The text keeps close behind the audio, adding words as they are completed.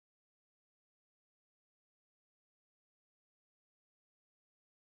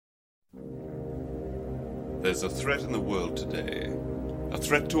There's a threat in the world today. A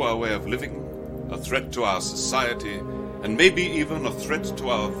threat to our way of living, a threat to our society, and maybe even a threat to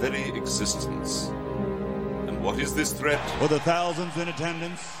our very existence. And what is this threat? For the thousands in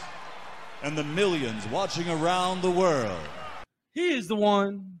attendance and the millions watching around the world. He is the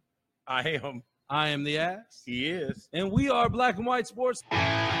one. I am. I am the ass. He is. And we are Black and White Sports.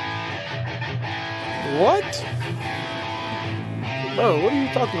 What? Bro, what are you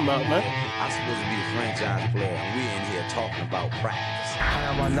talking about, man? I'm supposed to be the franchise player, and we in here talking about practice.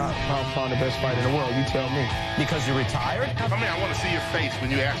 How am I not found the best fighter in the world? You tell me. Because you're retired? I mean, I want to see your face when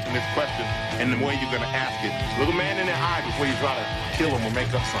you're asking this question and the way you're going to ask it. Look a man in the eye before you try to kill him or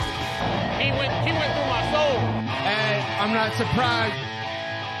make up something. He went through my soul. Hey, I'm not surprised.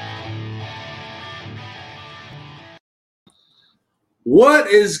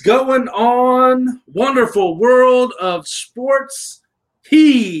 What is going on? Wonderful world of sports.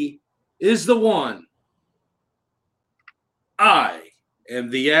 He is the one. I am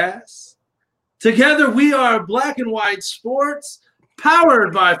the ass. Together we are Black and White Sports,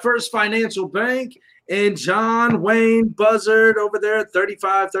 powered by First Financial Bank and John Wayne Buzzard over there at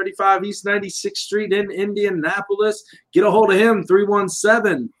 3535 East 96th Street in Indianapolis. Get a hold of him,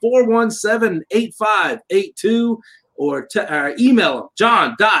 317-417-8582. Or email him,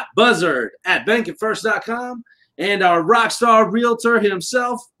 john.buzzard@bankandfirst.com. And our rockstar realtor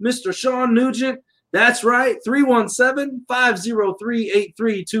himself, Mr. Sean Nugent. That's right,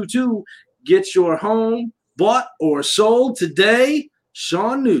 317-503-8322. Get your home bought or sold today.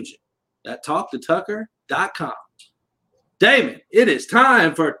 Sean Nugent at talktotucker.com. Damon, it is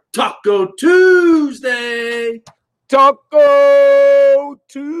time for Taco Tuesday. Taco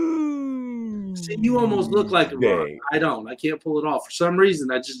Tuesday. See, you almost look like a Ron. I don't. I can't pull it off. For some reason,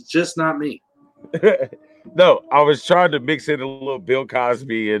 that's just not me. No, I was trying to mix in a little Bill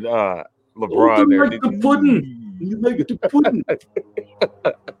Cosby and LeBron there. Like the pudding. You make the pudding.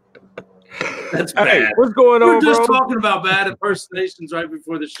 That's bad. Hey, what's going on, We're just bro? talking about bad impersonations right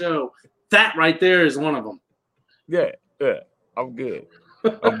before the show. That right there is one of them. Yeah. I'm good.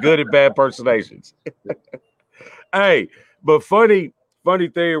 I'm good at bad impersonations. Hey, but funny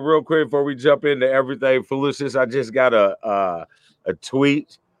thing real quick before we jump into everything foolishness, I just got a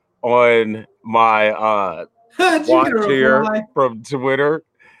tweet on my watch here from Twitter,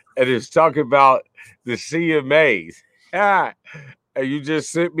 and it's talking about the CMAs. And you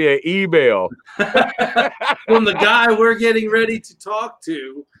just sent me an email from the guy we're getting ready to talk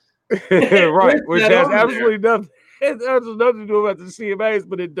to. Right, which has absolutely nothing. It has nothing to do about the CMAs,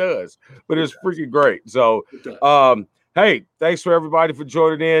 but it does. But it's freaking great. So, hey, thanks for everybody for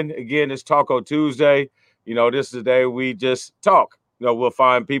joining in. Again, it's Taco Tuesday. You know, this is the day we just talk. You know, we'll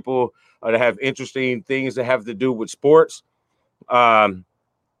find people that have interesting things that have to do with sports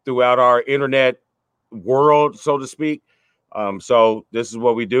throughout our internet world, so to speak. So this is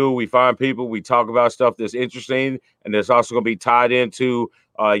what we do. We find people, we talk about stuff that's interesting, and that's also going to be tied into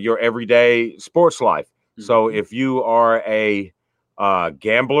your everyday sports life. Mm-hmm. So if you are a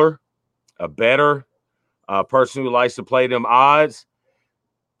gambler, a bettor, a person who likes to play them odds,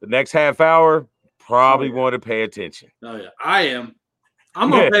 the next half hour, probably want to pay attention. Oh, yeah. I am. I'm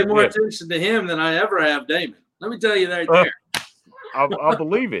going to pay more attention to him than I ever have Damon. Let me tell you that there. I'll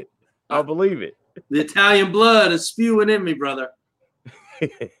believe it. I'll believe it. The Italian blood is spewing in me, brother.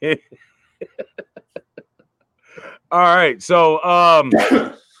 All right. So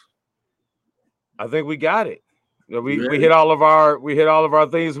I think we got it. We hit all of our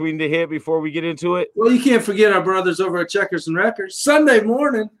things we need to hit before we get into it. Well, you can't forget our brothers over at Checkers and Wreckers. Sunday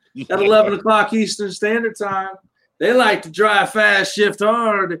morning at 11 o'clock Eastern Standard Time. They like to drive fast, shift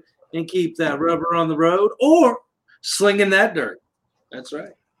hard, and keep that rubber on the road or slinging that dirt. That's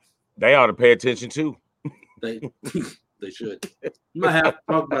right. They ought to pay attention too. They should. We might have to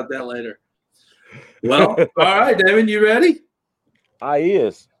talk about that later. Well, all right, Damon, you ready? I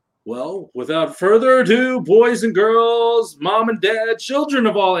is. Well, without further ado, boys and girls, mom and dad, children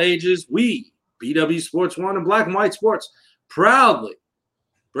of all ages, we, BW Sports One and Black and White Sports, proudly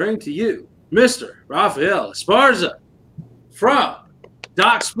bring to you Mr. Rafael Esparza from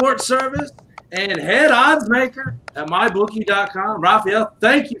Doc Sports Service and head odds maker at mybookie.com. Rafael,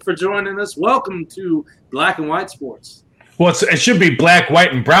 thank you for joining us. Welcome to Black and White Sports. Well, it should be black,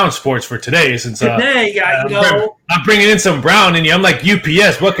 white, and brown sports for today. Since I'm bringing in some brown in you. I'm like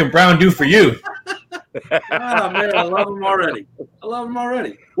UPS. What can brown do for you? Oh, man, I love them already.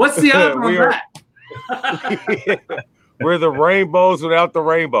 What's the odds on that? We're the rainbows without the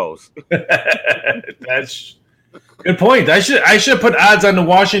rainbows. That's good point. I should put odds on the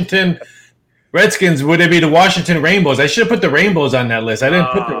Washington Redskins, would it be the Washington Rainbows? I should have put the Rainbows on that list. I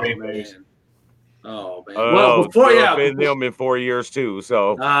didn't put the Rainbows. Man. Oh, man. Well, before been them in 4 years too.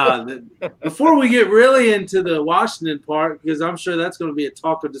 So before we get really into the Washington part, because I'm sure that's going to be a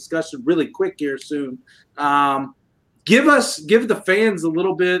talk of discussion really quick here soon. Give the fans a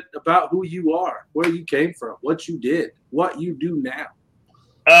little bit about who you are, where you came from, what you did, what you do now.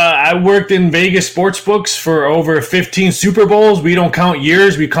 I worked in Vegas sports books for over 15 Super Bowls. We don't count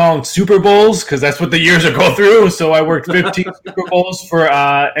years. We call them Super Bowls because that's what the years will go through. So I worked 15 Super Bowls for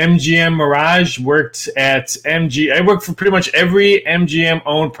MGM Mirage. I worked for pretty much every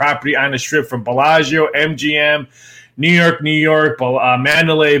MGM-owned property on the Strip, from Bellagio, MGM, New York,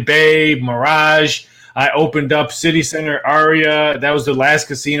 Mandalay Bay, Mirage. I opened up City Center Aria. That was the last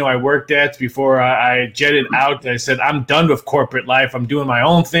casino I worked at before I jetted out. I said, I'm done with corporate life. I'm doing my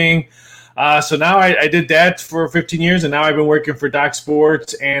own thing. So now I did that for 15 years, and now I've been working for Doc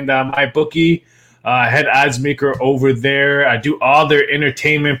Sports and MyBookie. Head odds maker over there. I do all their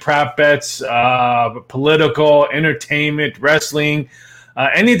entertainment prop bets, political, entertainment, wrestling,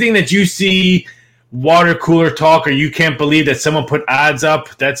 anything that you see water cooler talk or you can't believe that someone put odds up,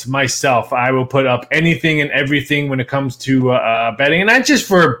 that's myself. I will put up anything and everything when it comes to betting, and not just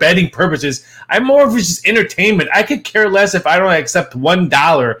for betting purposes. I'm more of just entertainment. I could care less if I don't accept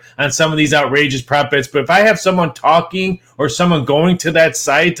 $1 on some of these outrageous prop bets, but if I have someone talking or someone going to that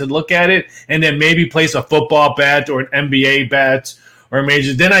site to look at it and then maybe place a football bet or an NBA bet or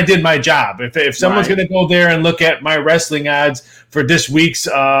major, then I did my job. If someone's going to go there and look at my wrestling odds for this week's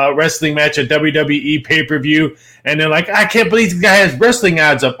wrestling match at WWE pay-per-view, and they're like, I can't believe the guy has wrestling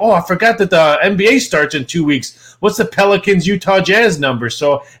odds up. Oh, I forgot that the NBA starts in 2 weeks. What's the Pelicans Utah Jazz number?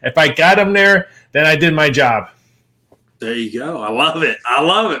 So if I got them there, then I did my job. There you go. I love it,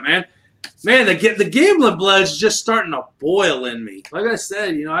 man. Man, the gambling blood's just starting to boil in me. Like I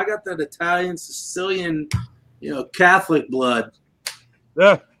said, I got that Italian, Sicilian, Catholic blood.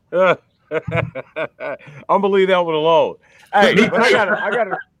 I'm gonna leave that one alone. Hey, but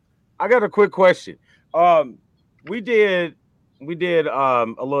I got a quick question. We did a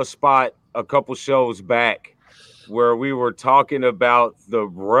little spot a couple shows back where we were talking about the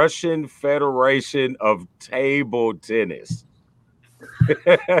Russian Federation of Table Tennis.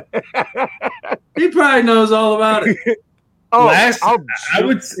 He probably knows all about it.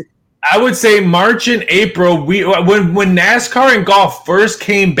 I would say March and April. When NASCAR and golf first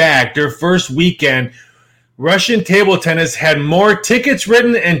came back, their first weekend, Russian table tennis had more tickets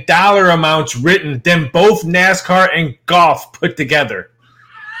written and dollar amounts written than both NASCAR and golf put together.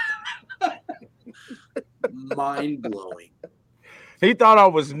 Mind blowing. He thought I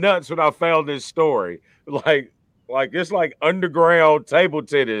was nuts when I found this story. Like it's like underground table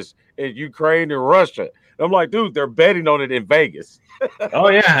tennis in Ukraine and Russia. I'm like, dude, they're betting on it in Vegas. Oh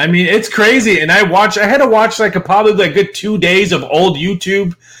yeah, I mean it's crazy. And I had to watch probably a good 2 days of old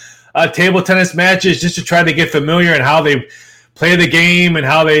YouTube table tennis matches just to try to get familiar and how they play the game and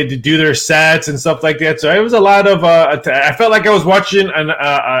how they do their sets and stuff like that. So it was a lot of. I felt like I was watching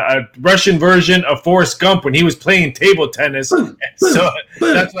a Russian version of Forrest Gump when he was playing table tennis. So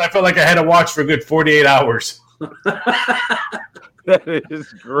that's what I felt like I had to watch for a good 48 hours. That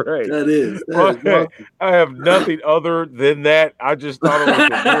is great. That is I have nothing other than that. I just thought it was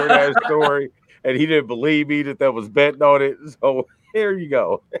a weird ass story, and he didn't believe me that was betting on it. So here you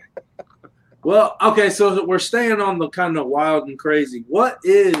go. Well, okay, so we're staying on the kind of wild and crazy. What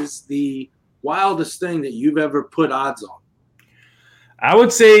is the wildest thing that you've ever put odds on? I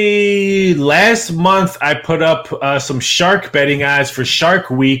would say last month I put up some shark betting odds for Shark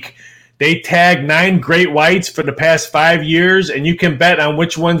Week. They tagged 9 great whites for the past 5 years, and you can bet on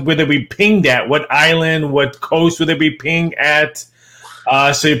which ones would they be pinged at, what island, what coast would they be pinged at.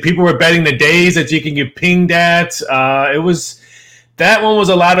 So people were betting the days that you can get pinged at. That one was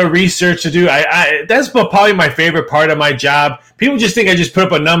a lot of research to do. That's probably my favorite part of my job. People just think I just put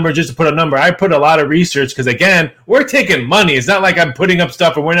up a number just to put a number. I put a lot of research because, again, we're taking money. It's not like I'm putting up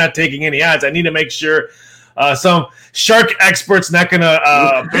stuff and we're not taking any odds. I need to make sure some shark expert's not going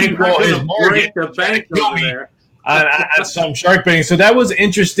to bankroll his mortgage. The bank over there. On some shark betting. So that was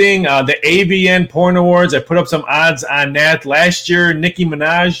interesting. The AVN Porn Awards, I put up some odds on that. Last year, Nicki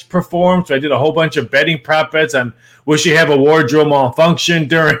Minaj performed, so I did a whole bunch of betting prop bets on will she have a wardrobe malfunction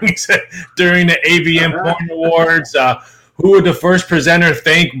during the AVN Porn Awards. Who would the first presenter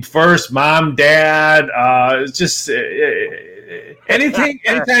thank first, mom, dad? It's just anytime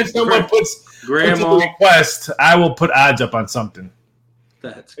someone puts a request, I will put odds up on something.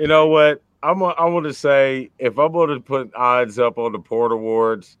 You know what? I want to say, if I'm going to put odds up on the Port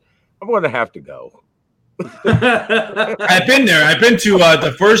Awards, I'm going to have to go. I've been there. I've been to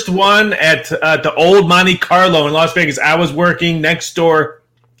the first one at the old Monte Carlo in Las Vegas. I was working next door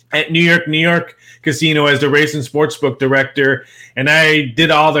at New York Casino as the race and sportsbook director, and I did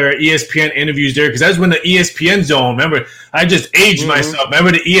all their ESPN interviews there because that was when the ESPN Zone. Remember, I just aged myself.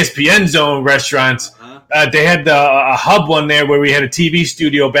 Remember the ESPN Zone restaurants? They had a hub one there where we had a TV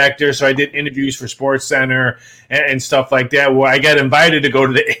studio back there, so I did interviews for SportsCenter and stuff like that, where I got invited to go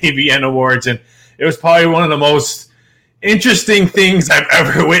to the AVN Awards, and it was probably one of the most interesting things I've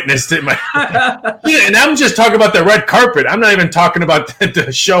ever witnessed in my and I'm just talking about the red carpet. I'm not even talking about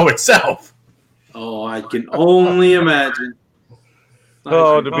the show itself. Oh, I can only imagine.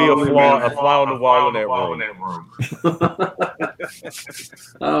 To be a fly on the wall in that room.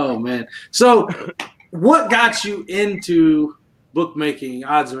 Oh, man. So what got you into bookmaking,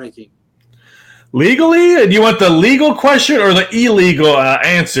 odds making? Legally? Do you want the legal question or the illegal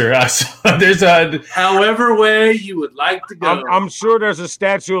answer? So there's however way you would like to go. I'm sure there's a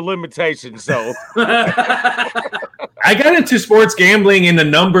statute of limitations. So I got into sports gambling in the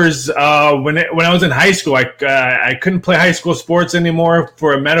numbers when I was in high school. I couldn't play high school sports anymore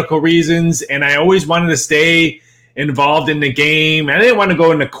for medical reasons, and I always wanted to stay involved in the game. I didn't want to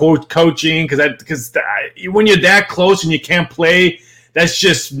go into coaching because when you're that close and you can't play, that's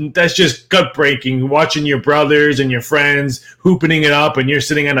just gut breaking. Watching your brothers and your friends hooping it up, and you're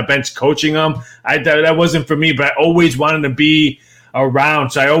sitting on a bench coaching them. That wasn't for me. But I always wanted to be around,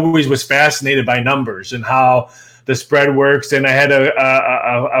 so I always was fascinated by numbers and how the spread works. And I had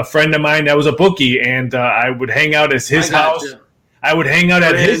a friend of mine that was a bookie, and I would hang out at his house. I would hang out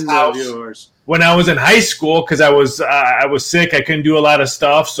at his house when I was in high school because I was sick. I couldn't do a lot of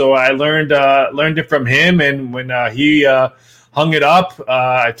stuff, so I learned it from him. And when he hung it up,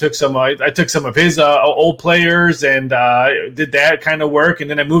 I took some of his old players and did that kind of work.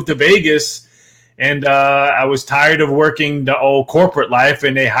 And then I moved to Vegas, and I was tired of working the old corporate life,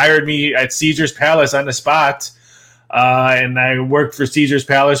 and they hired me at Caesar's Palace on the spot. And I worked for Caesar's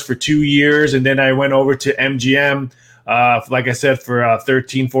Palace for 2 years, and then I went over to MGM, like I said, for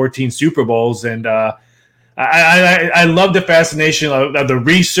 13, 14 Super Bowls. And I love the fascination of the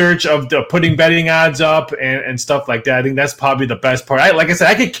research of the putting betting odds up and stuff like that. I think that's probably the best part. Like I said,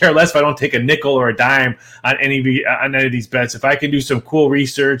 I could care less if I don't take a nickel or a dime on any of these bets. If I can do some cool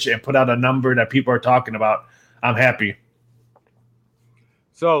research and put out a number that people are talking about, I'm happy.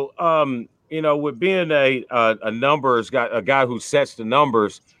 So, with being a numbers guy, a guy who sets the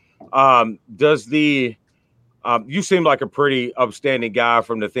numbers, you seem like a pretty upstanding guy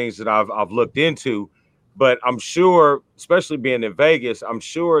from the things that I've looked into. But I'm sure, especially being in Vegas, I'm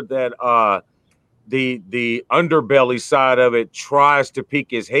sure that the underbelly side of it tries to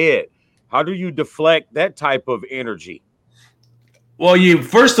peek his head. How do you deflect that type of energy? Well,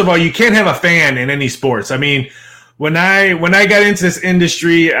 first of all, you can't have a fan in any sports. I mean, when I got into this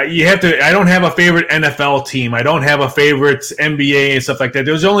industry, I don't have a favorite NFL team. I don't have a favorite NBA and stuff like that.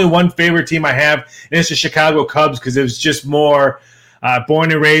 There's only one favorite team I have, and it's the Chicago Cubs because it was just more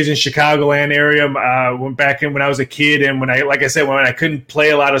born and raised in Chicagoland area when I was a kid, and when I couldn't play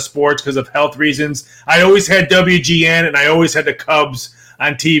a lot of sports because of health reasons, I always had WGN and I always had the Cubs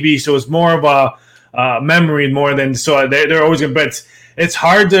on TV. So it's more of a memory more than so they're always going. But it's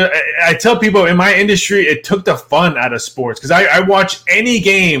hard to. I tell people in my industry, it took the fun out of sports because I watch any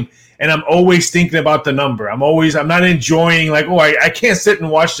game and I'm always thinking about the number. I'm not enjoying I can't sit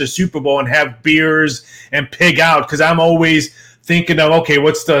and watch the Super Bowl and have beers and pig out because I'm always thinking of, okay,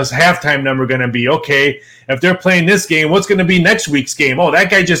 what's the halftime number going to be? Okay, if they're playing this game, what's going to be next week's game? Oh,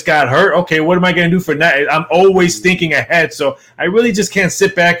 that guy just got hurt. Okay, what am I going to do for next? I'm always thinking ahead, so I really just can't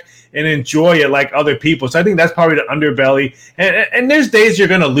sit back and enjoy it like other people. So I think that's probably the underbelly. And there's days you're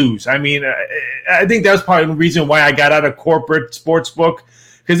going to lose. I mean, I think that's probably the reason why I got out of corporate sports book,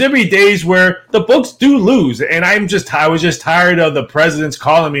 because there be days where the books do lose, and I was just tired of the presidents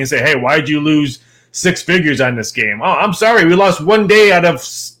calling me and say, hey, why'd you lose 6 figures on this game? Oh, I'm sorry, we lost 1 day out of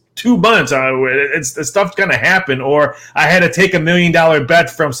 2 months. The stuff's gonna happen. Or I had to take $1 million bet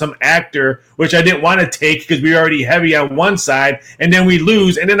from some actor, which I didn't want to take because we were already heavy on one side, and then we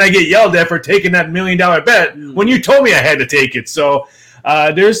lose, and then I get yelled at for taking that $1 million bet when you told me I had to take it. So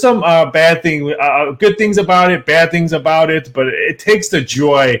there's some good things about it, bad things about it, but it takes the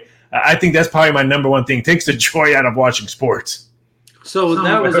joy. I think that's probably my number one thing. It takes the joy out of watching sports. So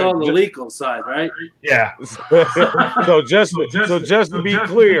that was on the legal side, right? Yeah. So just to be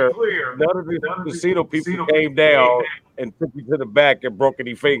clear, none of the casino people came down and took you to the back and broke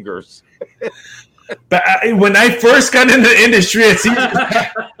any fingers. But when I first got into the industry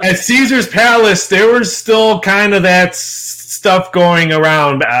at Caesar's Palace, there was still kind of that stuff going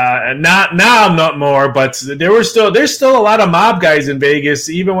around. Not more, but there's still a lot of mob guys in Vegas.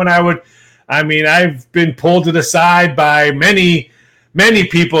 Even when I've been pulled to the side by many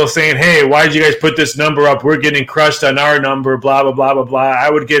people saying, "Hey, why did you guys put this number up? We're getting crushed on our number." Blah blah blah blah blah.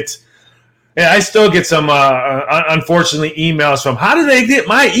 I still get some unfortunately emails from, "How did they get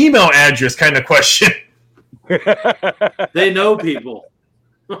my email address?" kind of question. They know people.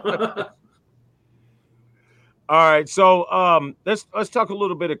 All right, so let's talk a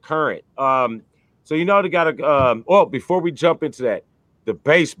little bit of current. So they got before we jump into that, the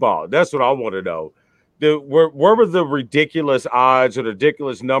baseball. That's what I want to know. Where were the ridiculous odds or the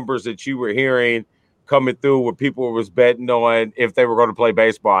ridiculous numbers that you were hearing coming through where people was betting on if they were going to play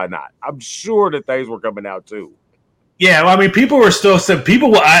baseball or not? I'm sure that things were coming out too. Yeah, well, I mean, people were still –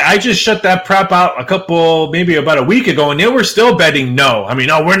 I just shut that prop out maybe about a week ago, and they were still betting no. I mean,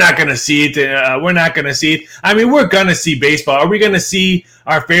 no, we're not going to see it. We're not going to see it. I mean, we're going to see baseball. Are we going to see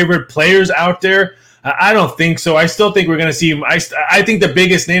our favorite players out there? I don't think so. I still think we're going to see him. I think the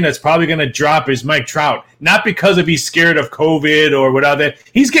biggest name that's probably going to drop is Mike Trout, not because he's scared of COVID or whatever.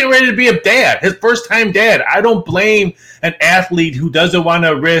 He's getting ready to be a dad, his first-time dad. I don't blame an athlete who doesn't want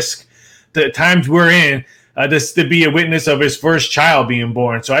to risk the times we're in this to be a witness of his first child being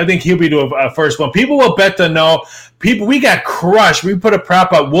born. So I think he'll be the first one. People will bet the no. We got crushed. We put a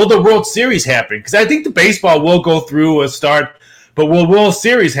prop up. Will the World Series happen? Because I think the baseball will go through a start, but will World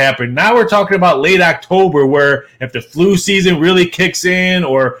Series happen? Now we're talking about late October, where if the flu season really kicks in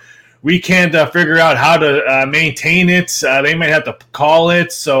or we can't figure out how to maintain it, they might have to call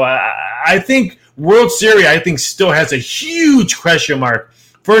it. So I think World Series, still has a huge question mark.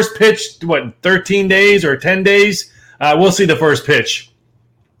 First pitch, in 13 days or 10 days? We'll see the first pitch.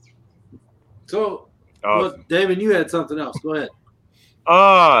 So, David, you had something else. Go ahead.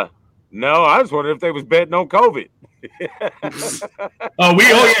 No, I was wondering if they was betting on COVID.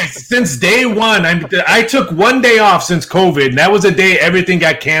 Since day one, I took 1 day off since COVID, and that was the day everything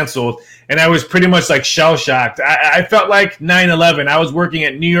got canceled, and I was pretty much like shell-shocked. I felt like 9/11. I was working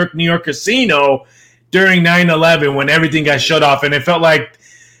at New York Casino during 9/11 when everything got shut off, and it felt like,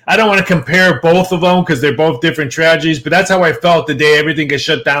 I don't want to compare both of them because they're both different tragedies, but that's how I felt the day everything got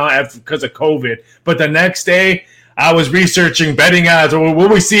shut down because of COVID. But the next day, I was researching betting odds, or will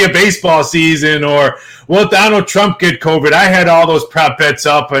we see a baseball season, or will Donald Trump get COVID? I had all those prop bets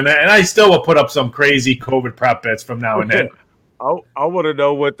up, and I still will put up some crazy COVID prop bets from now and then. I want to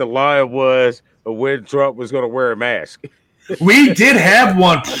know what the line was of when Trump was going to wear a mask. We did have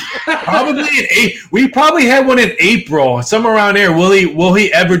one, we probably had one in April, somewhere around there. Will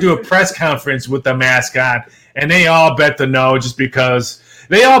he ever do a press conference with the mask on? And they all bet the no, just because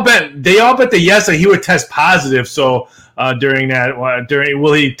they all bet the yes that he would test positive. So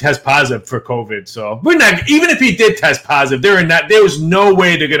will he test positive for COVID? So we're not, even if he did test positive, there was no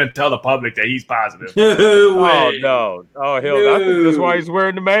way they're going to tell the public that he's positive. Oh no! Oh hell! No. I think that's why he's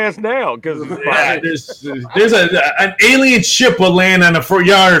wearing the mask now. Because there's an alien ship will land on the front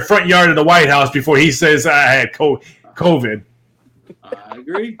yard of the White House before he says I had COVID.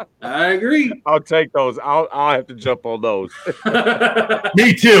 I agree. I'll take those. I'll have to jump on those.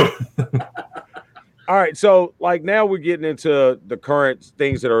 Me too. All right, so now we're getting into the current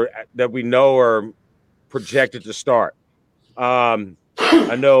things that we know are projected to start. I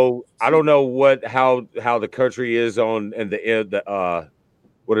don't know how the country is on and the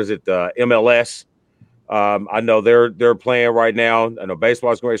MLS. I know they're playing right now. I know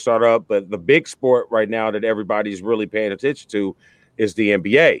baseball's going to start up, but the big sport right now that everybody's really paying attention to is the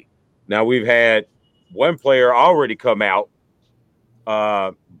NBA. Now we've had one player already come out.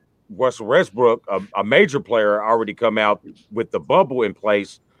 Russell Westbrook, a major player, already come out with the bubble in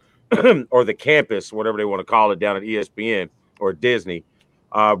place, or the campus, whatever they want to call it, down at ESPN or Disney.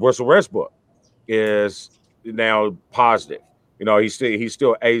 Russell Westbrook is now positive. He's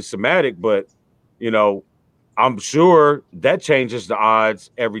still asymptomatic, but I'm sure that changes the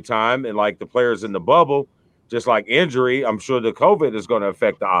odds every time. And like the players in the bubble, just like injury, I'm sure the COVID is going to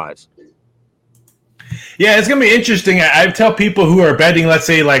affect the odds. Yeah, it's going to be interesting. I tell people who are betting, let's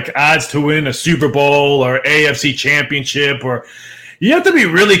say, like odds to win a Super Bowl or AFC Championship, or you have to be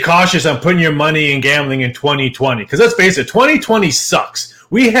really cautious on putting your money in gambling in 2020. Because let's face it, 2020 sucks.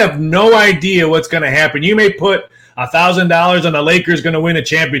 We have no idea what's going to happen. You may put $1,000 on the Lakers going to win a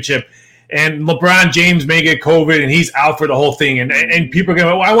championship, and LeBron James may get COVID, and he's out for the whole thing. And people are going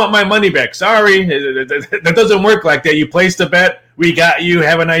to go, I want my money back. Sorry, that doesn't work like that. You placed a bet. We got you.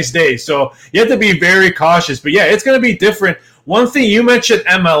 Have a nice day. So you have to be very cautious. But, yeah, it's going to be different. One thing, you mentioned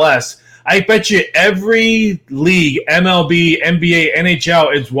MLS. I bet you every league, MLB, NBA,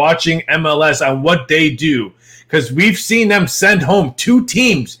 NHL, is watching MLS on what they do. because we've seen them send home 2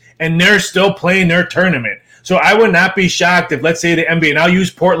 teams and they're still playing their tournament. So I would not be shocked if, let's say, the NBA, and I'll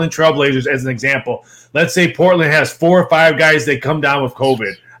use Portland Trailblazers as an example. Let's say Portland has 4 or 5 guys that come down with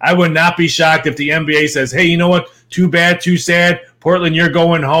COVID. I would not be shocked if the NBA says, hey, you know what? Too bad, too sad. Portland, you're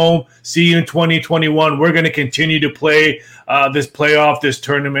going home. See you in 2021. We're going to continue to play this playoff, this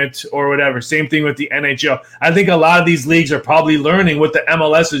tournament, or whatever. Same thing with the NHL. I think a lot of these leagues are probably learning what the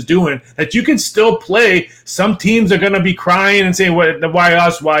MLS is doing, that you can still play. Some teams are going to be crying and saying, why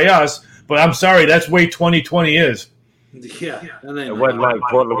us, why us? But I'm sorry, that's the way 2020 is. Yeah. And then, it wasn't like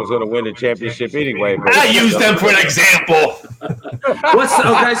Portland was going to win the championship anyway. But I use them for an example. What's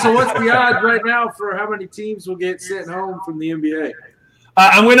the odds right now for how many teams will get sent home from the NBA?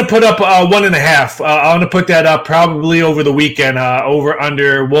 I'm going to put up 1.5. I'm going to put that up probably over the weekend. Over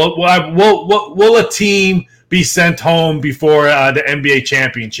under. Will a team be sent home before the NBA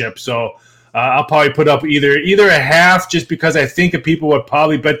championship? So I'll probably put up either a half, just because I think that people would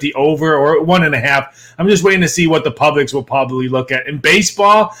probably bet the over, or 1.5. I'm just waiting to see what the publics will probably look at. In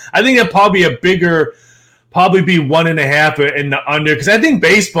baseball, I think it'll probably be probably be 1.5 in the under, because I think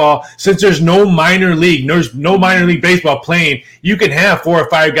baseball, since there's no minor league baseball playing, you can have 4 or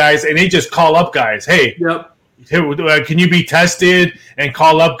 5 guys and they just call up guys. Hey, yep. Can you be tested, and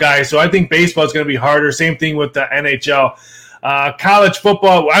call up guys? So I think baseball is going to be harder. Same thing with the NHL. College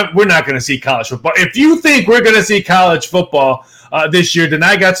football, we're not going to see college football. If you think we're going to see college football this year, then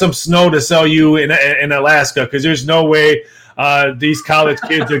I got some snow to sell you in Alaska, because there's no way these college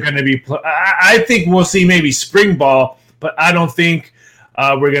kids are going to be I think we'll see maybe spring ball, but I don't think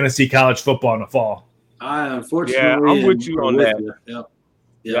we're going to see college football in the fall. Unfortunately, yeah, I'm with you on that.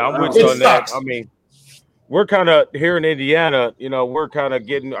 Yeah, I'm with you on that. I mean, we're kind of here in Indiana, we're kind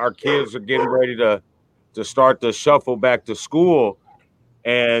of our kids are getting ready to start to shuffle back to school.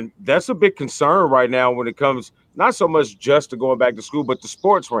 And that's a big concern right now when it comes not so much just to going back to school, but the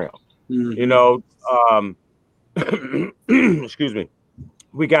sports realm. Mm-hmm. Excuse me.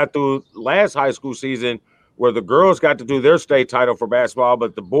 We got through last high school season where the girls got to do their state title for basketball,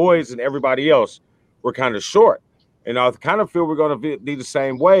 but the boys and everybody else were kind of short. And I kind of feel we're going to be the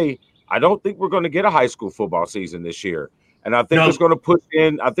same way. I don't think we're going to get a high school football season this year. And I think it's going to push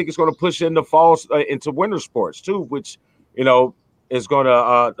in. I think it's going to push in the fall into winter sports too, which is going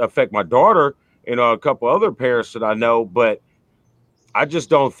to affect my daughter. A couple other parents that I know, but I just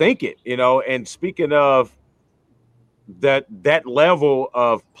don't think it. And speaking of that level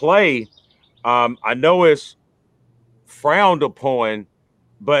of play, I know it's frowned upon,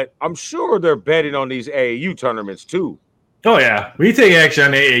 but I'm sure they're betting on these AAU tournaments too. Oh, yeah. We take action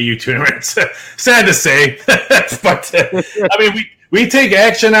on AAU tournaments. Sad to say. But, I mean, we take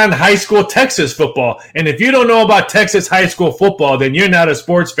action on high school Texas football. And if you don't know about Texas high school football, then you're not a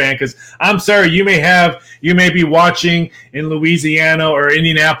sports fan, because I'm sorry, you may be watching in Louisiana or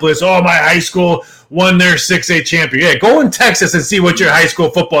Indianapolis, oh, my high school won their 6A champion. Yeah, go in Texas and see what your high school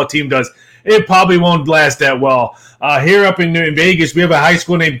football team does. It probably won't last that well. Here up in Vegas, we have a high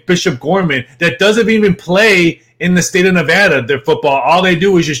school named Bishop Gorman that doesn't even play in the state of Nevada, their football. All they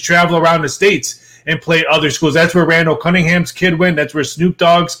do is just travel around the states and play other schools. That's where Randall Cunningham's kid went. That's where Snoop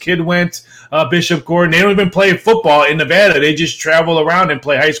Dogg's kid went, Bishop Gordon. They don't even play football in Nevada. They just travel around and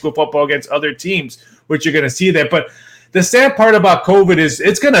play high school football against other teams, which you're going to see that. But the sad part about COVID is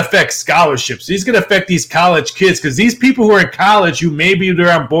it's going to affect scholarships. It's going to affect these college kids, because these people who are in college who maybe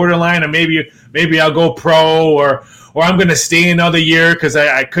they're on borderline, or maybe I'll go pro, or I'm going to stay another year because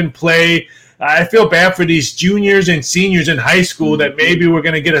I couldn't play. I feel bad for these juniors and seniors in high school that maybe we're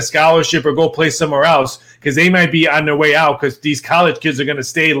going to get a scholarship or go play somewhere else, because they might be on their way out, because these college kids are going to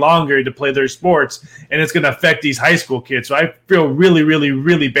stay longer to play their sports, and it's going to affect these high school kids. So I feel really, really,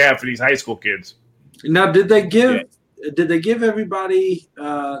 really bad for these high school kids. Now, did they give everybody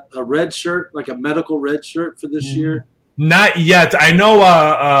a red shirt, like a medical red shirt for this year? Not yet. I know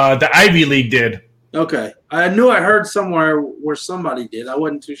the Ivy League did. Okay. I knew I heard somewhere where somebody did. I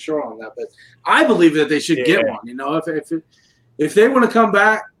wasn't too sure on that, but I believe that they should get one. If they want to come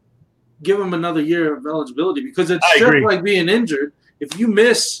back, give them another year of eligibility, because it's just like being injured. If you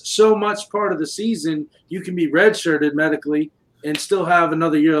miss so much part of the season, you can be redshirted medically and still have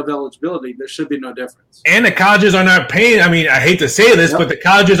another year of eligibility. There should be no difference. And the colleges are not paying. I mean, I hate to say this, but the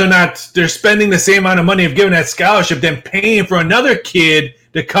colleges are not – they're spending the same amount of money of giving that scholarship than paying for another kid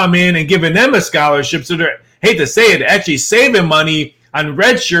to come in and giving them a scholarship. So they're, hate to say it, actually saving money on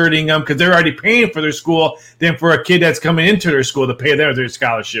redshirting them, because they're already paying for their school, than for a kid that's coming into their school to pay their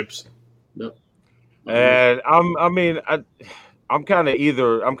scholarships. Yep. And I'm kind of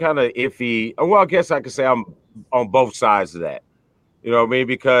iffy. Well, I guess I could say I'm on both sides of that. You know what I mean?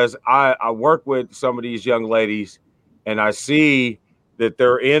 Because I work with some of these young ladies, and I see that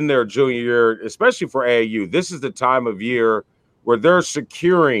they're in their junior year, especially for AAU. This is the time of year where they're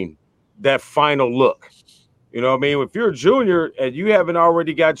securing that final look. You know what I mean? If you're a junior and you haven't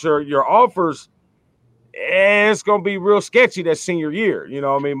already got your offers, it's going to be real sketchy that senior year. You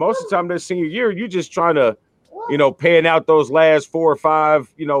know what I mean? Most of the time that senior year, you're just trying to, paying out those last 4 or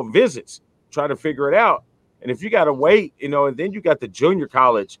 5, visits, trying to figure it out. And if you got to wait, and then you got the junior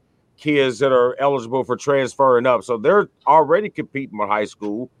college kids that are eligible for transferring up. So they're already competing with high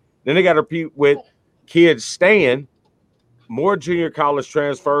school. Then they got to compete with kids staying, more junior college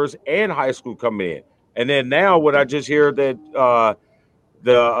transfers, and high school coming in. And then now what I just hear that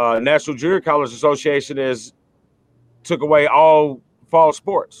the National Junior College Association took away all fall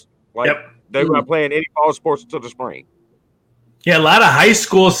sports. They're not playing any fall sports until the spring. Yeah, a lot of high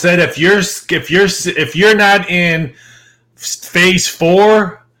schools said if you're not in phase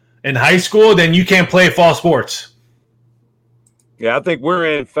 4 in high school, then you can't play fall sports. Yeah, I think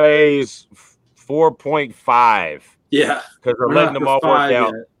we're in phase 4.5. Yeah, because they're letting them all work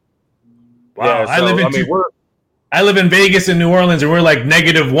out. Wow, Yeah, so, I live in Vegas and New Orleans, and we're like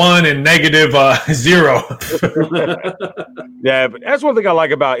 -1 and -0. Yeah, but that's one thing I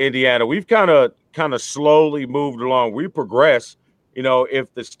like about Indiana. We've kind of slowly moved along. We progress.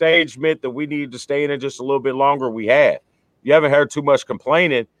 If the stage meant that we needed to stay in it just a little bit longer, we have. You haven't heard too much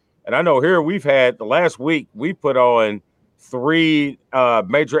complaining. And I know here we've had the last week, we put on 3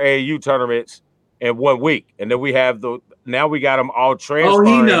 major AAU tournaments in 1 week. And then we have now we got them all transferring.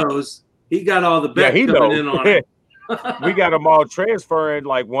 Oh, he knows. He got all the bets coming in on it. We got them all transferring,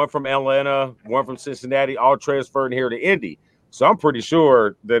 like one from Atlanta, one from Cincinnati, all transferring here to Indy. So I'm pretty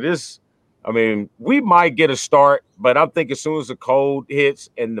sure that we might get a start, but I think as soon as the cold hits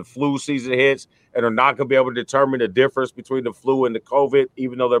and the flu season hits, and they're not going to be able to determine the difference between the flu and the COVID,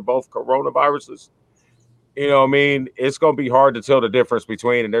 even though they're both coronaviruses, it's going to be hard to tell the difference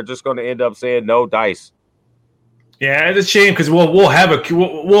between, and they're just going to end up saying no dice. Yeah, it's a shame because we'll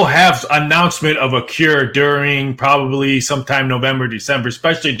have announcement of a cure during probably sometime November, December,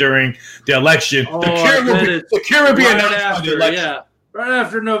 especially during the election. Oh, the cure will be right announced after, by the election. Yeah, right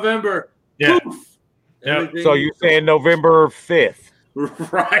after November. Yeah. Poof. Yeah. So you're saying November 5th?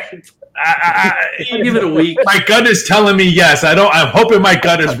 Right. I'll give it a week. My gut is telling me yes. I'm hoping my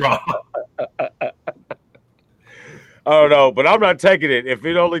gut is wrong. I don't know, but I'm not taking it. If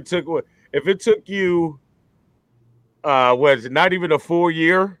it took you, not even a full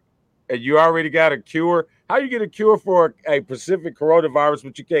year, and you already got a cure? How you get a cure for a specific coronavirus,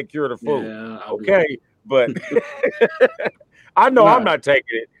 but you can't cure the flu? Yeah, okay, but I know I'm not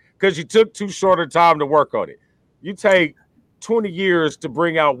taking it because you took too short a time to work on it. You take 20 years to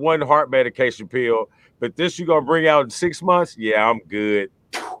bring out one heart medication pill, but this you're gonna bring out in 6 months? Yeah, I'm good.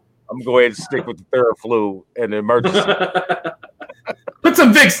 I'm gonna go ahead and stick with the Theraflu and the emergency. Put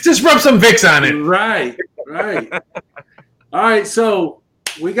some Vicks, just rub some Vicks on it. Right. All right, so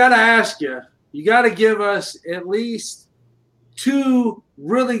we got to ask you. You got to give us at least 2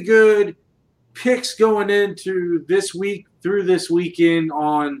 really good picks going into this week through this weekend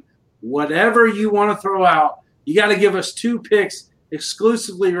on whatever you want to throw out. You got to give us 2 picks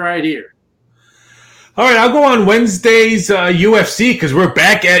exclusively right here. All right, I'll go on Wednesday's UFC because we're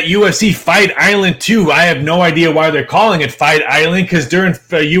back at UFC Fight Island 2. I have no idea why they're calling it Fight Island because during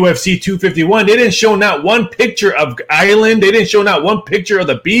UFC 251, they didn't show not one picture of Island. They didn't show not one picture of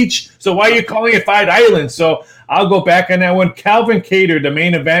the beach. So why are you calling it Fight Island? So I'll go back on that one. Calvin Kattar, the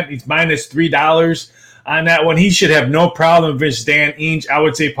main event, he's $-3 on that one. He should have no problem versus Dan Ige. I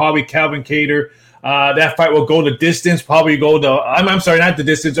would say probably Calvin Kattar. That fight will go the distance, probably go I'm sorry, not the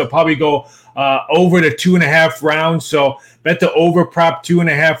distance, it'll probably go over the 2.5 rounds. So bet the over prop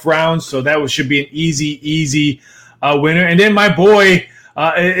 2.5 rounds. So that should be an easy winner. And then my boy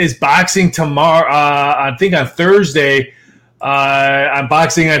is boxing tomorrow. I think on Thursday. I'm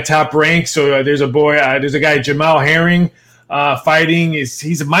boxing at Top Rank. So there's a guy, Jamal Herring, fighting. He's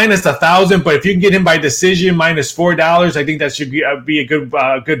 -1,000, but if you can get him by decision, -$4, I think that should be a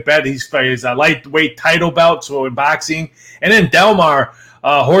good bet. He's a lightweight title belt, so in boxing. And then Delmar,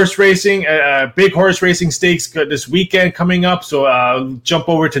 horse racing, big horse racing stakes this weekend coming up. So jump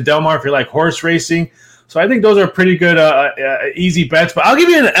over to Delmar if you like horse racing. So I think those are pretty good, easy bets. But I'll give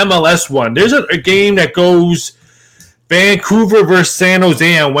you an MLS one. There's a game that goes Vancouver versus San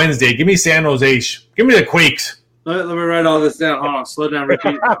Jose on Wednesday. Give me San Jose. Give me the Quakes. Let me write all this down. Hold on, slow down,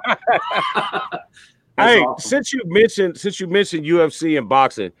 repeat. Hey, awesome. since you mentioned UFC and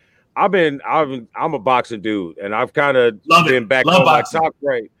boxing, I'm a boxing dude, and I've kind of been back on my Top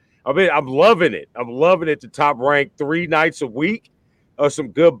Rank. I'm loving it. I'm loving it to Top Rank 3 nights a week, of some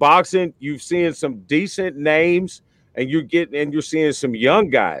good boxing. You've seen some decent names, and you're seeing some young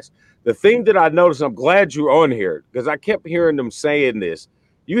guys. The thing that I noticed, I'm glad you're on here because I kept hearing them saying this.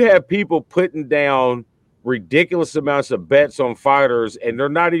 You have people putting down ridiculous amounts of bets on fighters, and they're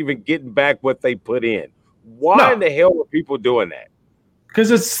not even getting back what they put in. Why in the hell are people doing that?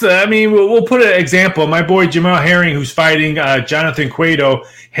 Because it's, we'll put an example. My boy Jamal Herring, who's fighting Jonathan Cueto,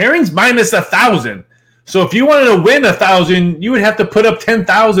 Herring's minus 1,000. So if you wanted to win 1,000, you would have to put up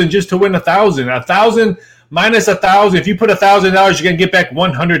 10,000 just to win 1,000. 1,000 minus 1,000. If you put $1,000, you're going to get back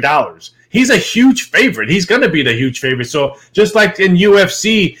 $100. He's a huge favorite. He's going to be the huge favorite. So just like in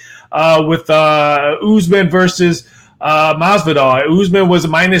UFC with Usman versus Masvidal, Usman was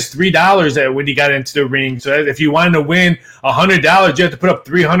minus $3 when he got into the ring. So if you wanted to win $100, you have to put up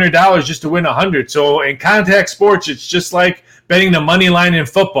 $300 just to win $100. So in contact sports, it's just like betting the money line in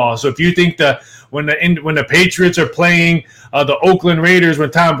football. So if you think when the Patriots are playing the Oakland Raiders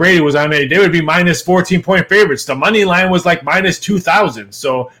when Tom Brady was on it, they would be minus 14-point favorites. The money line was like minus 2,000.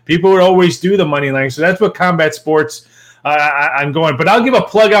 So people would always do the money line. So that's what combat sports I'm going. But I'll give a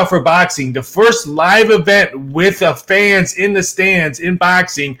plug out for boxing. The first live event with fans in the stands in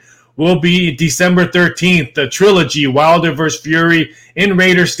boxing will be December 13th, the trilogy, Wilder vs. Fury in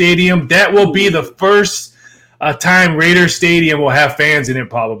Raider Stadium. That will be the first time Raider Stadium will have fans in it,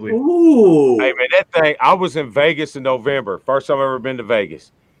 probably. Ooh. Hey, man, that thing, I was in Vegas in November. First time I've ever been to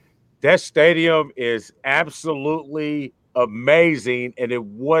Vegas. That stadium is absolutely amazing, and it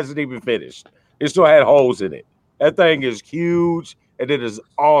wasn't even finished. It still had holes in it. That thing is huge, and it is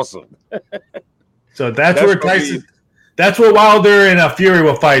awesome. So that's where Tyson... That's where Wilder and Fury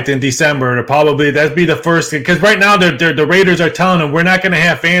will fight in December. That'd be the first thing. Because right now, the Raiders are telling them we're not going to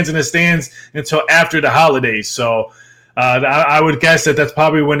have fans in the stands until after the holidays. So I would guess that's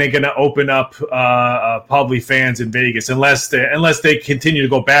probably when they're going to open up probably fans in Vegas, unless they continue to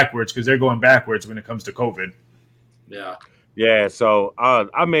go backwards, because they're going backwards when it comes to COVID. Yeah. Yeah, so, I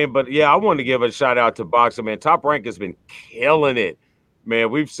wanted to give a shout-out to boxing, man. Top Rank has been killing it. Man,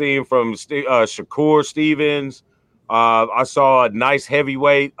 we've seen from Shakur Stevens. I saw a nice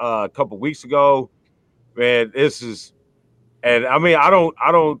heavyweight a couple weeks ago. Man, I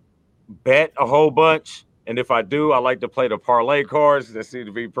don't bet a whole bunch, and if I do, I like to play the parlay cards. That seem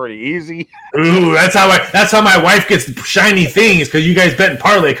to be pretty easy. Ooh, that's how my wife gets shiny things, because you guys bet in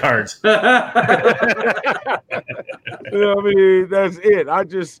parlay cards. That's it. I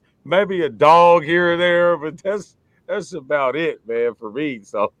just maybe a dog here or there, but that's about it, man, for me.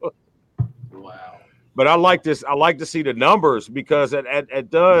 So, wow. But I like this. I like to see the numbers, because it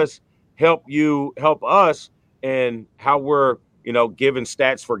does help us and how we're, giving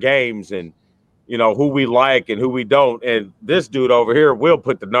stats for games and, who we like and who we don't. And this dude over here will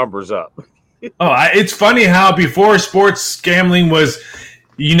put the numbers up. It's funny how before sports gambling was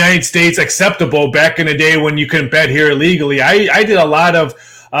United States acceptable back in the day when you couldn't bet here illegally. I did a lot of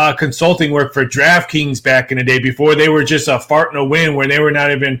consulting work for DraftKings back in the day before they were just a fart and a win, where they were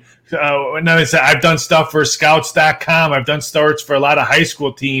not even I've done stuff for scouts.com. I've done starts for a lot of high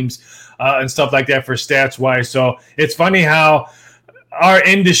school teams and stuff like that for stats wise. So it's funny how our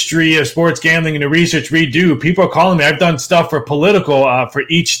industry of sports gambling and the research we do, people are calling me. I've done stuff for political for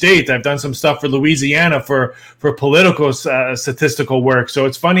each state. I've done some stuff for Louisiana for political statistical work. So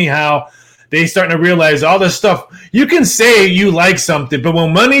it's funny how they starting to realize all this stuff. You can say you like something, but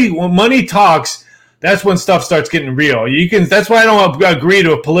when money talks, that's when stuff starts getting real. That's why I don't agree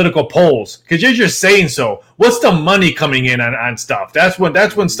to political polls, because you're just saying so. What's the money coming in on stuff? That's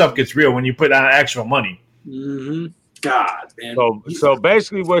when stuff gets real, when you put on actual money. Mm-hmm. God, man. So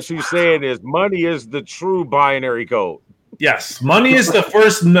basically, what you're saying is money is the true binary code. Yes, money is the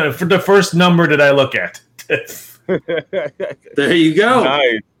first number that I look at. There you go.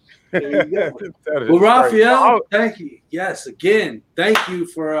 Nice. There you go. Well, Raphael, thank you. Yes, again, thank you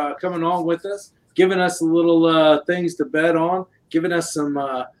for coming on with us, giving us a little things to bet on, giving us some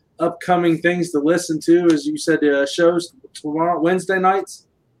upcoming things to listen to. As you said, shows tomorrow, Wednesday nights?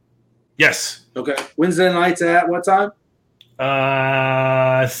 Yes. Okay. Wednesday nights at what time?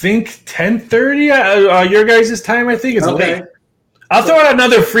 I think 10:30. Your guys' time, I think, is late. I'll throw out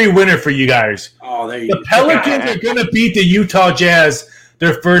another free winner for you guys. Oh, there you go. The Pelicans are going to beat the Utah Jazz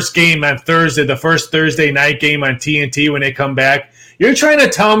their first game on Thursday, the first Thursday night game on TNT when they come back. You're trying to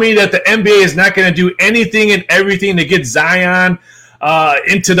tell me that the NBA is not going to do anything and everything to get Zion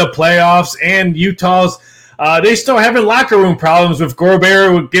into the playoffs, and Utah's they still having locker room problems with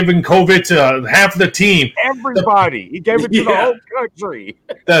Gobert giving COVID to half the team. Everybody. He gave it to the whole country.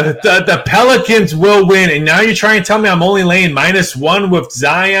 The Pelicans will win, and now you're trying to tell me I'm only laying -1 with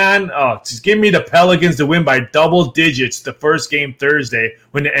Zion? Oh, just give me the Pelicans to win by double digits the first game Thursday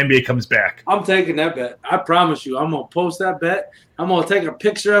when the NBA comes back. I'm taking that bet. I promise you. I'm going to post that bet. I'm going to take a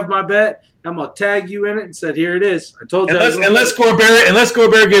picture of my bet. I'm going to tag you in it and said, here it is. I told you. Unless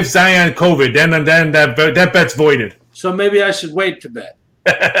Gobert gives Zion COVID, then that bet's voided. So maybe I should wait to bet.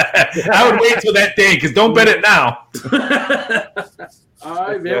 I would wait till that day because don't bet it now. All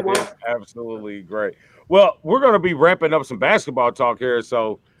right, man. Well, absolutely great. Well, we're going to be ramping up some basketball talk here,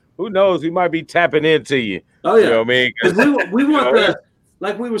 so who knows? We might be tapping into you. Oh, yeah. You know what I mean? We want the –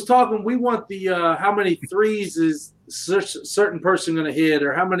 like we was talking, we want the how many threes is certain person going to hit,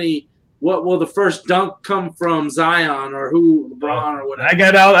 or how many – what will the first dunk come from, Zion or who, LeBron or whatever? I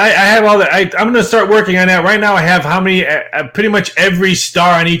have all that. I'm going to start working on that right now. I have how many? Pretty much every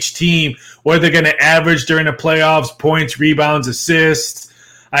star on each team, what they're going to average during the playoffs, points, rebounds, assists.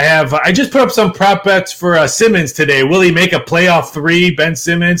 I just put up some prop bets for Simmons today. Will he make a playoff 3, Ben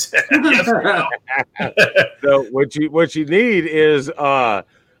Simmons? Yes or no? So what you need is a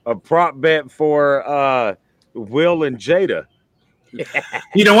prop bet for Will and Jada.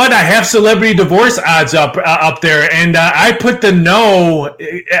 You know what? I have celebrity divorce odds up there, and I put the no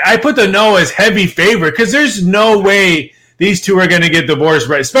as heavy favorite because there's no way these two are going to get divorced,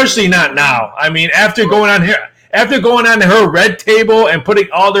 right? Especially not now. I mean, after going on her red table and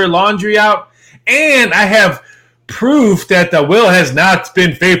putting all their laundry out, and I have proof that the Will has not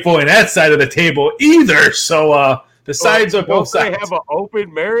been faithful in that side of the table either. So the sides are both sides. They have an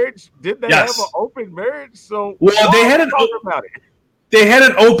open marriage? Did they have an open marriage? So they had about it. They had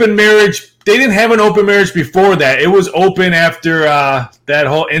an open marriage. They didn't have an open marriage before that. It was open after that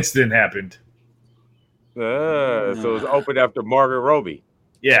whole incident happened. So it was open after Margaret Robbie.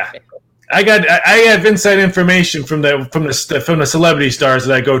 Yeah, I have inside information from the celebrity stars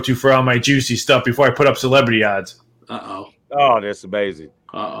that I go to for all my juicy stuff before I put up celebrity odds. Oh, that's amazing.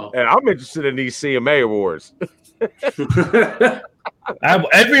 And I'm interested in these CMA awards.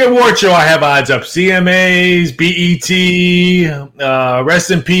 Every award show I have odds up. CMAs, BET,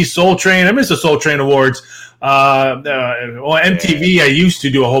 Rest in Peace, Soul Train. I miss the Soul Train Awards. MTV, I used to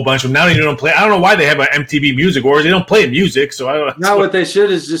do a whole bunch of them. Now they don't play. I don't know why they have an MTV Music Awards. They don't play music. So I don't. Now what they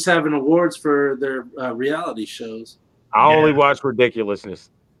should is just have an awards for their reality shows. I only watch Ridiculousness.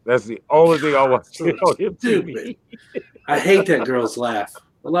 That's the only thing I watch on MTV. Dude, I hate that girl's laugh.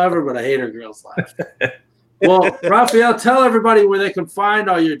 I love her, but I hate her girl's laugh. Well, Raphael, tell everybody where they can find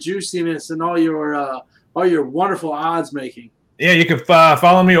all your juiciness and all your wonderful odds making. Yeah, you can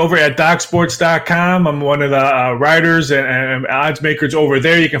follow me over at DocSports.com. I'm one of the writers and odds makers over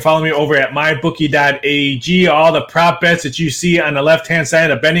there. You can follow me over at MyBookie.ag. All the prop bets that you see on the left-hand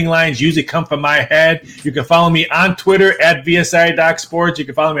side of the betting lines usually come from my head. You can follow me on Twitter at VSI DocSports. You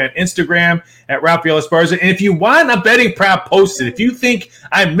can follow me on Instagram at Raphael Esparza. And if you want a betting prop posted, if you think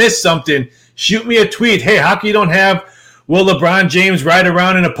I missed something, shoot me a tweet. Hey, how come you don't have Will LeBron James ride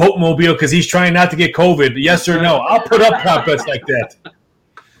around in a Pope Mobile because he's trying not to get COVID? Yes or no? I'll put up prop bets like that.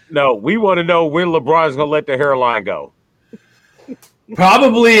 No, we want to know when LeBron's going to let the hairline go.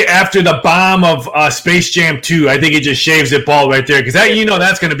 Probably after the bomb of Space Jam 2. I think he just shaves it bald right there because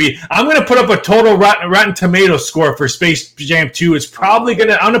that's going to be. I'm going to put up a total Rotten Tomato score for Space Jam 2. It's probably I'm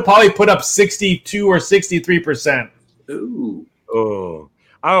going to probably put up 62 or 63%. Ooh. Oh.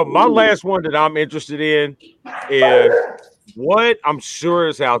 My last one that I'm interested in is what I'm sure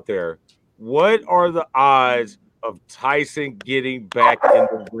is out there. What are the odds of Tyson getting back in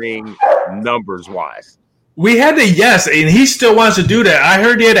the ring numbers-wise? We had to yes, and he still wants to do that. I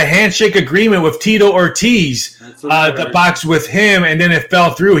heard he had a handshake agreement with Tito Ortiz to box with him, and then it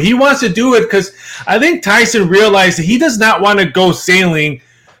fell through. He wants to do it because I think Tyson realized that he does not want to go sailing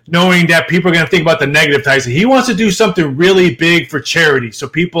knowing that people are going to think about the negative Tyson. He wants to do something really big for charity, so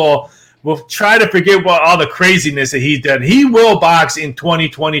people will try to forget about all the craziness that he's done. He will box in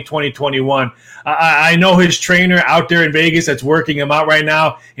 2020, 2021. I know his trainer out there in Vegas that's working him out right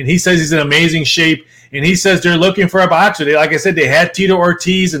now, and he says he's in amazing shape, and he says they're looking for a boxer. Like I said, they had Tito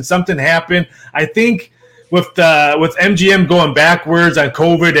Ortiz, and something happened. I think with MGM going backwards on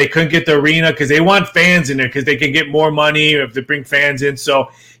COVID, they couldn't get the arena because they want fans in there because they can get more money if they bring fans in. So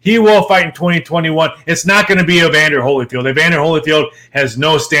he will fight in 2021. It's not going to be Evander Holyfield. Evander Holyfield has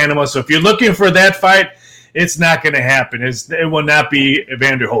no stamina. So if you're looking for that fight, it's not going to happen. It will not be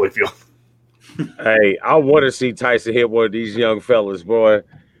Evander Holyfield. Hey, I want to see Tyson hit one of these young fellas, boy.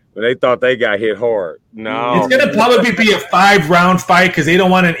 But they thought they got hit hard. No. It's going to probably be a 5-round fight because they don't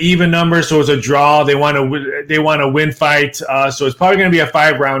want an even number, so it's a draw. They want a win fight, so it's probably going to be a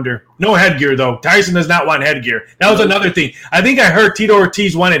 5-rounder. No headgear, though. Tyson does not want headgear. That was another thing. I think I heard Tito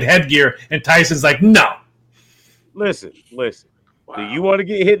Ortiz wanted headgear, and Tyson's like, no. Listen. Wow. Do you want to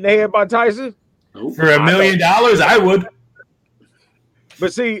get hit in the head by Tyson? For $1 million, I would.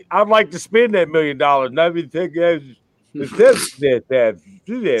 But see, I'd like to spend that $1 million. Nothing think that.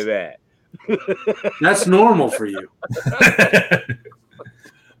 That's normal for you.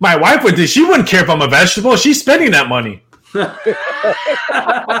 My wife would. She wouldn't care if I'm a vegetable. She's spending that money.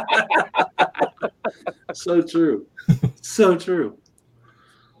 So true. So true.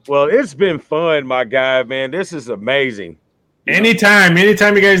 Well, it's been fun, my guy, man. This is amazing. Anytime you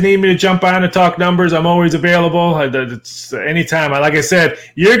guys need me to jump on and talk numbers, I'm always available. It's anytime. Like I said,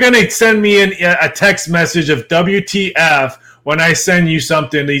 you're going to send me a text message of WTF when I send you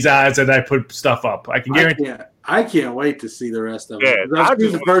something, these odds that I put stuff up. I can guarantee. I can't wait to see the rest of it. Yeah, I'll do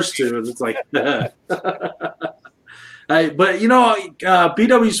the first two, and it's like, hey, but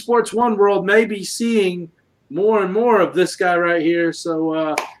BW Sports One World may be seeing more and more of this guy right here.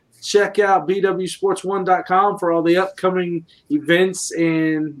 So check out bwsports1.com for all the upcoming events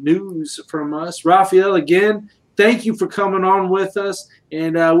and news from us. Raphael, again, thank you for coming on with us,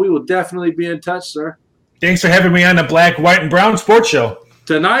 and we will definitely be in touch, sir. Thanks for having me on the Black, White, and Brown Sports Show.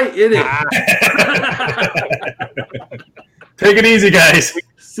 Tonight it is. Take it easy, guys.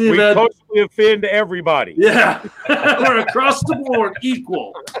 We totally offend everybody. Yeah. We're across the board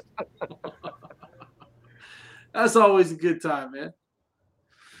equal. That's always a good time, man.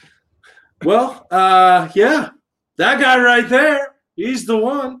 Well, yeah. That guy right there, he's the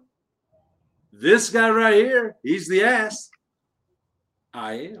one. This guy right here, he's the ass.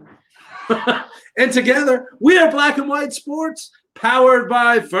 I am. And together, we are Black and White Sports, powered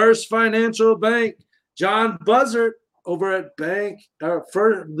by First Financial Bank. John Buzzard over at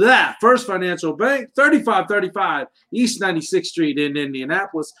First Financial Bank, 3535 East 96th Street in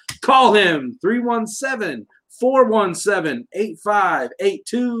Indianapolis. Call him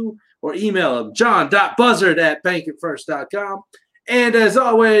 317-417-8582 or email him john.buzzard@bankatfirst.com. And as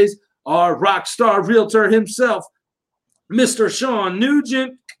always, our rock star realtor himself, Mr. Sean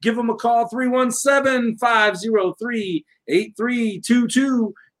Nugent. Give him a call,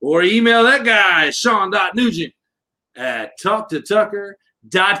 317-503-8322, or email that guy,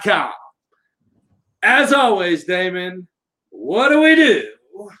 Sean.Nugent@talktotucker.com. As always, Damon, what do?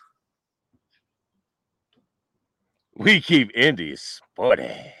 We keep Indies sporty.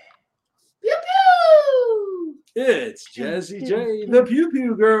 Pew pew! It's Jazzy J, the Pew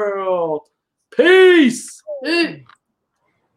Pew Girl. Peace!